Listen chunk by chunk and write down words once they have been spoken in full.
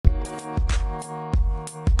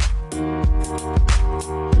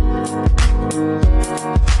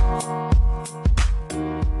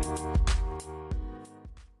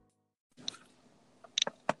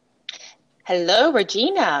Hello,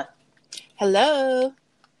 Regina. Hello.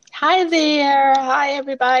 Hi there. Hi,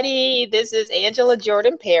 everybody. This is Angela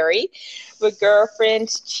Jordan Perry with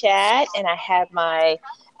Girlfriends Chat, and I have my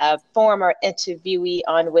former interviewee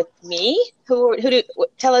on with me.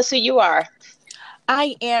 Tell us who you are?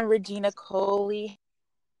 I am Regina Coley,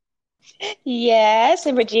 Yes,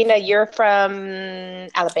 and Regina, you're from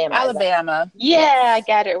Alabama. Alabama. Yeah, I Yes.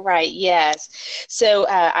 got it right. Yes. So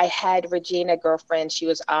I had Regina, girlfriend. She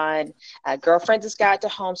was on Girlfriend's Guide to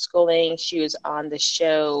Homeschooling. She was on the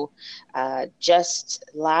show just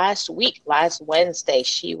last week, last Wednesday.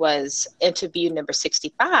 She was interview number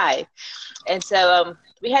 65. And so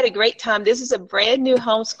we had a great time. This is a brand new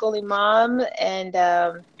homeschooling mom, and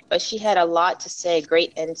but she had a lot to say,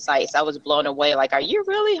 great insights. I was blown away. Like, are you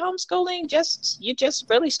really homeschooling? You just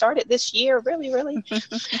really started this year? Really, really?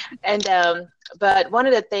 And but one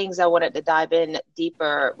of the things I wanted to dive in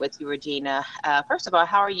deeper with you, Regina. First of all,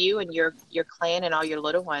 how are you and your clan and all your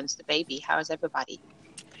little ones, the baby? How is everybody?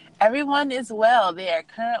 Everyone is well. They are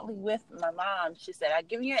currently with my mom. She said, I'll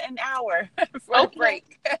give you an hour for a Okay.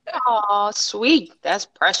 break. Oh, sweet. That's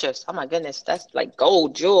precious. Oh my goodness, that's like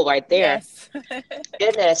gold jewel right there. Yes.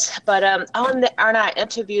 Goodness. But on our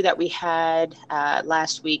interview that we had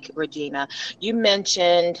last week, Regina, you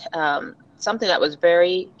mentioned something that was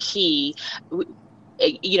very key.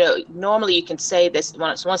 Normally you can say this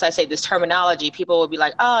once I say this terminology, people will be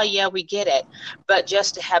like, "Oh, yeah, we get it." But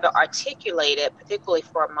just to have it articulated, particularly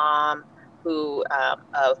for a mom who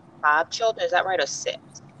of five children, is that right, or six?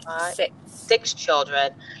 Five, 6. six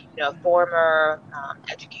children. Former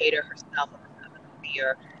educator herself of a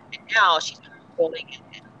career, and now she's homeschooling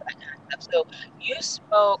and all that kind of stuff. So you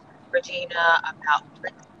spoke, Regina, about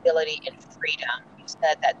flexibility and freedom. You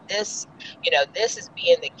said that this is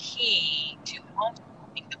being the key to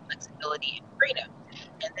homeschooling, the flexibility and freedom.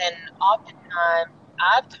 And then oftentimes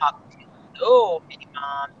I've talked to so many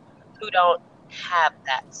moms who don't have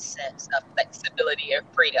that sense of flexibility and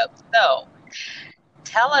freedom. So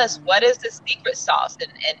tell us, what is the secret sauce,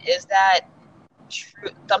 and is that true,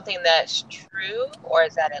 something that's true, or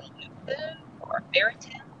is that elusive or a fairy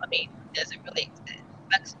tale? I mean, does it really exist?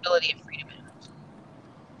 Flexibility and freedom.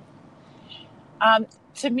 Um,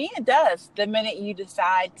 to me, it does. The minute you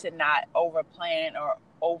decide to not overplan or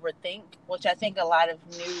overthink, which I think a lot of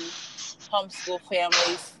new homeschool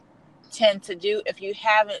families tend to do, if you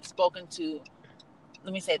haven't spoken to,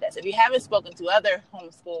 let me say this, if you haven't spoken to other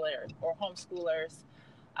homeschoolers or homeschoolers,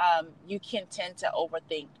 you can tend to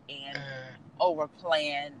overthink and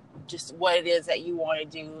overplan just what it is that you want to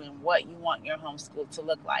do and what you want your homeschool to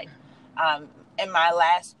look like. Um, in my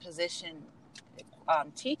last position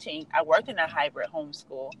teaching, I worked in a hybrid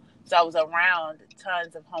homeschool. So I was around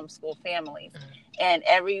tons of homeschool families. And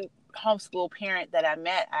every homeschool parent that I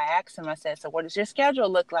met, I asked them, I said, so what does your schedule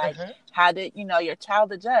look like? Mm-hmm. How did, your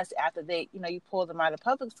child adjust after you pull them out of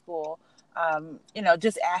public school?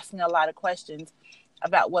 Just asking a lot of questions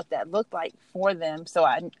about what that looked like for them. So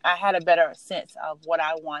I had a better sense of what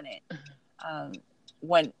I wanted um,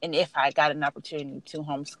 when and if I got an opportunity to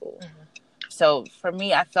homeschool. Mm-hmm. So for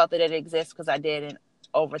me, I felt that it exists because I didn't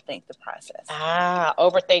overthink the process.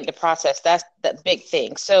 Overthink the process. That's the big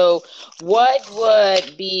thing. So what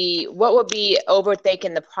would be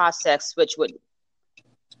overthinking the process, which would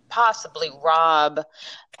possibly rob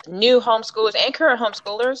new homeschoolers and current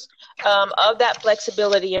homeschoolers of that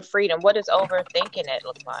flexibility and freedom? What does overthinking it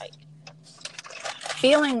look like?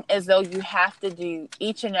 Feeling as though you have to do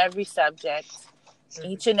each and every subject,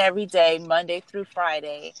 each and every day, Monday through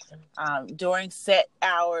Friday, during set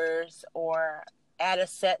hours or at a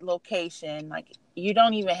set location. Like, you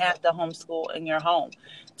don't even have to homeschool in your home.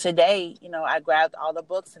 Today, I grabbed all the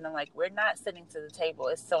books and I'm like, we're not sitting to the table.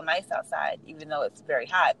 It's so nice outside, even though it's very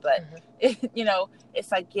hot. But,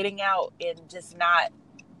 it's like getting out and just not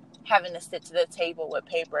having to sit to the table with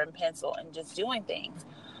paper and pencil and just doing things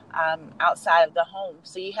outside of the home.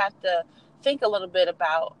 So you have to think a little bit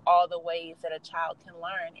about all the ways that a child can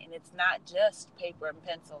learn. And it's not just paper and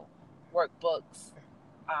pencil, workbooks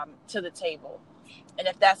to the table. And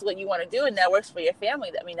if that's what you want to do and that works for your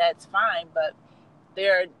family, I mean, that's fine. But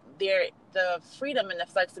the freedom and the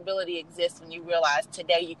flexibility exists when you realize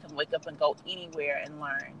today you can wake up and go anywhere and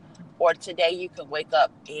learn. Or today you can wake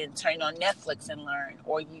up and turn on Netflix and learn.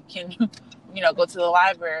 Or you can, go to the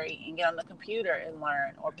library and get on the computer and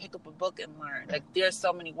learn. Or pick up a book and learn. Like, there's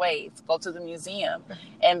so many ways. Go to the museum.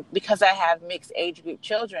 And because I have mixed age group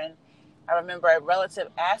children, I remember a relative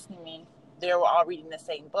asking me, they were all reading the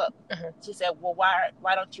same book. She said, well,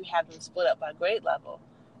 why don't you have them split up by grade level?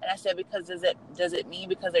 And I said, because does it mean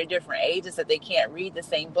because they're different ages that they can't read the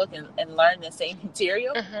same book and learn the same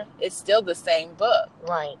material? It's still the same book.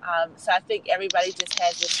 Right. So I think everybody just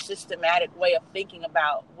has this systematic way of thinking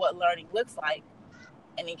about what learning looks like,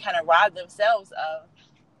 and they kind of rob themselves of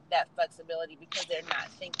that flexibility because they're not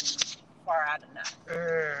thinking far out enough.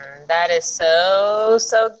 That is so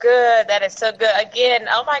good. That is so good. Again,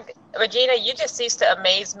 oh my, Regina, you just cease to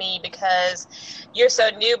amaze me because you're so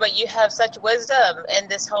new, but you have such wisdom in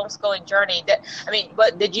this homeschooling journey.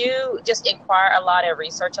 But did you just inquire a lot and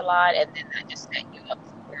research a lot, and then that just set you up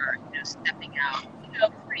for stepping out,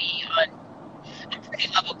 free on pretty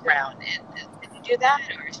level ground? And did you do that,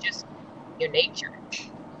 or it's just your nature?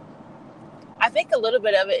 I think a little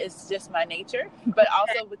bit of it is just my nature, but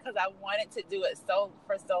also because I wanted to do it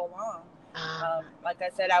for so long. Like I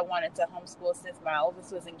said, I wanted to homeschool since my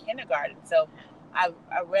oldest was in kindergarten. So I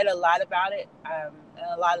read a lot about it. And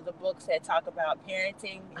a lot of the books that talk about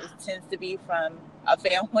parenting, it tends to be from a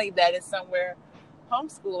family that is somewhere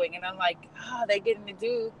homeschooling. And I'm like, they're getting to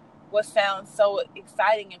do what sounds so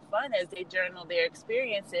exciting and fun as they journal their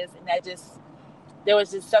experiences. And there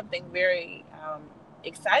was just something very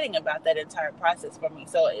exciting about that entire process for me.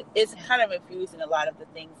 So it's kind of infused in a lot of the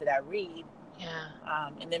things that I read.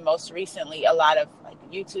 And then most recently, a lot of like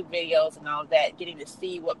YouTube videos and all of that, getting to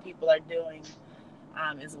see what people are doing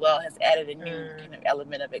as well has added a new kind of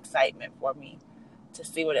element of excitement for me to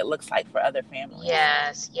see what it looks like for other families.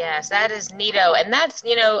 Yes, that is neato. And that's,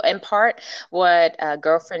 in part what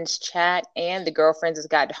Girlfriends Chat and the Girlfriends'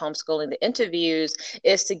 Guide to Homeschooling, the interviews,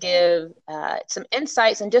 is to give some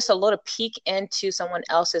insights and just a little peek into someone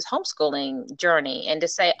else's homeschooling journey, and to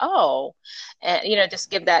say, just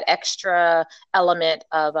give that extra element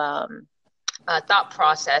of thought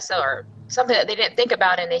process or something that they didn't think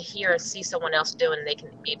about, and they hear and see someone else doing, and they can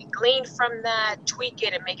maybe glean from that, tweak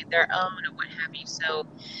it, and make it their own, or what have you. So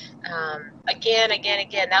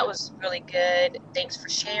again, that was really good. Thanks for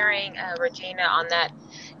sharing, Regina, on that,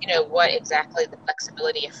 what exactly the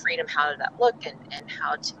flexibility and freedom, how did that look, and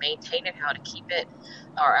how to maintain it, how to keep it,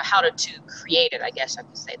 or how to create it, I guess I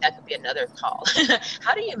could say. That could be another call.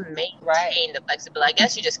 How do you maintain the flexibility? I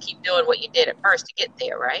guess you just keep doing what you did at first to get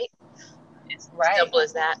there, right? It's as simple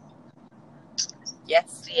as that.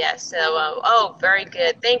 Yes. So, very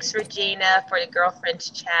good. Thanks, Regina, for the Girlfriends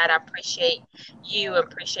Chat. I appreciate you,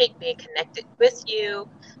 appreciate being connected with you,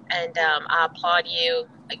 and I applaud you.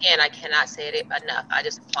 Again, I cannot say it enough. I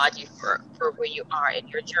just applaud you for where you are in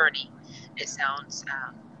your journey. It sounds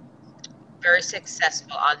very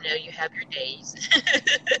successful. I know you have your days.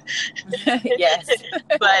 Yes.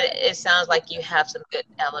 But it sounds like you have some good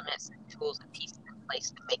elements and tools and pieces in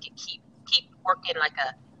place to make it keep working like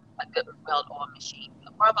a good well-oiled machine.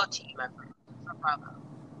 Bravo to you, my friend. Bravo.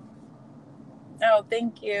 Oh,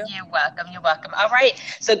 thank you. You're welcome. All right.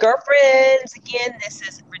 So, Girlfriends, again, this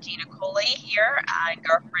is Regina Coley here in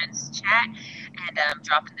Girlfriends Chat, and I'm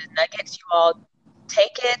dropping the nuggets. You all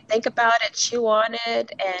take it, think about it, chew on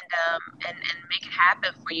it, and make it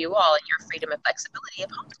happen for you all in your freedom and flexibility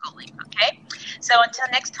of homeschooling. Okay. So, until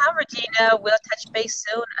next time, Regina, we'll touch base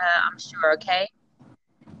soon. I'm sure. Okay.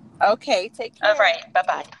 Okay. Take care. All right.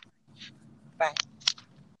 Bye-bye. Bye.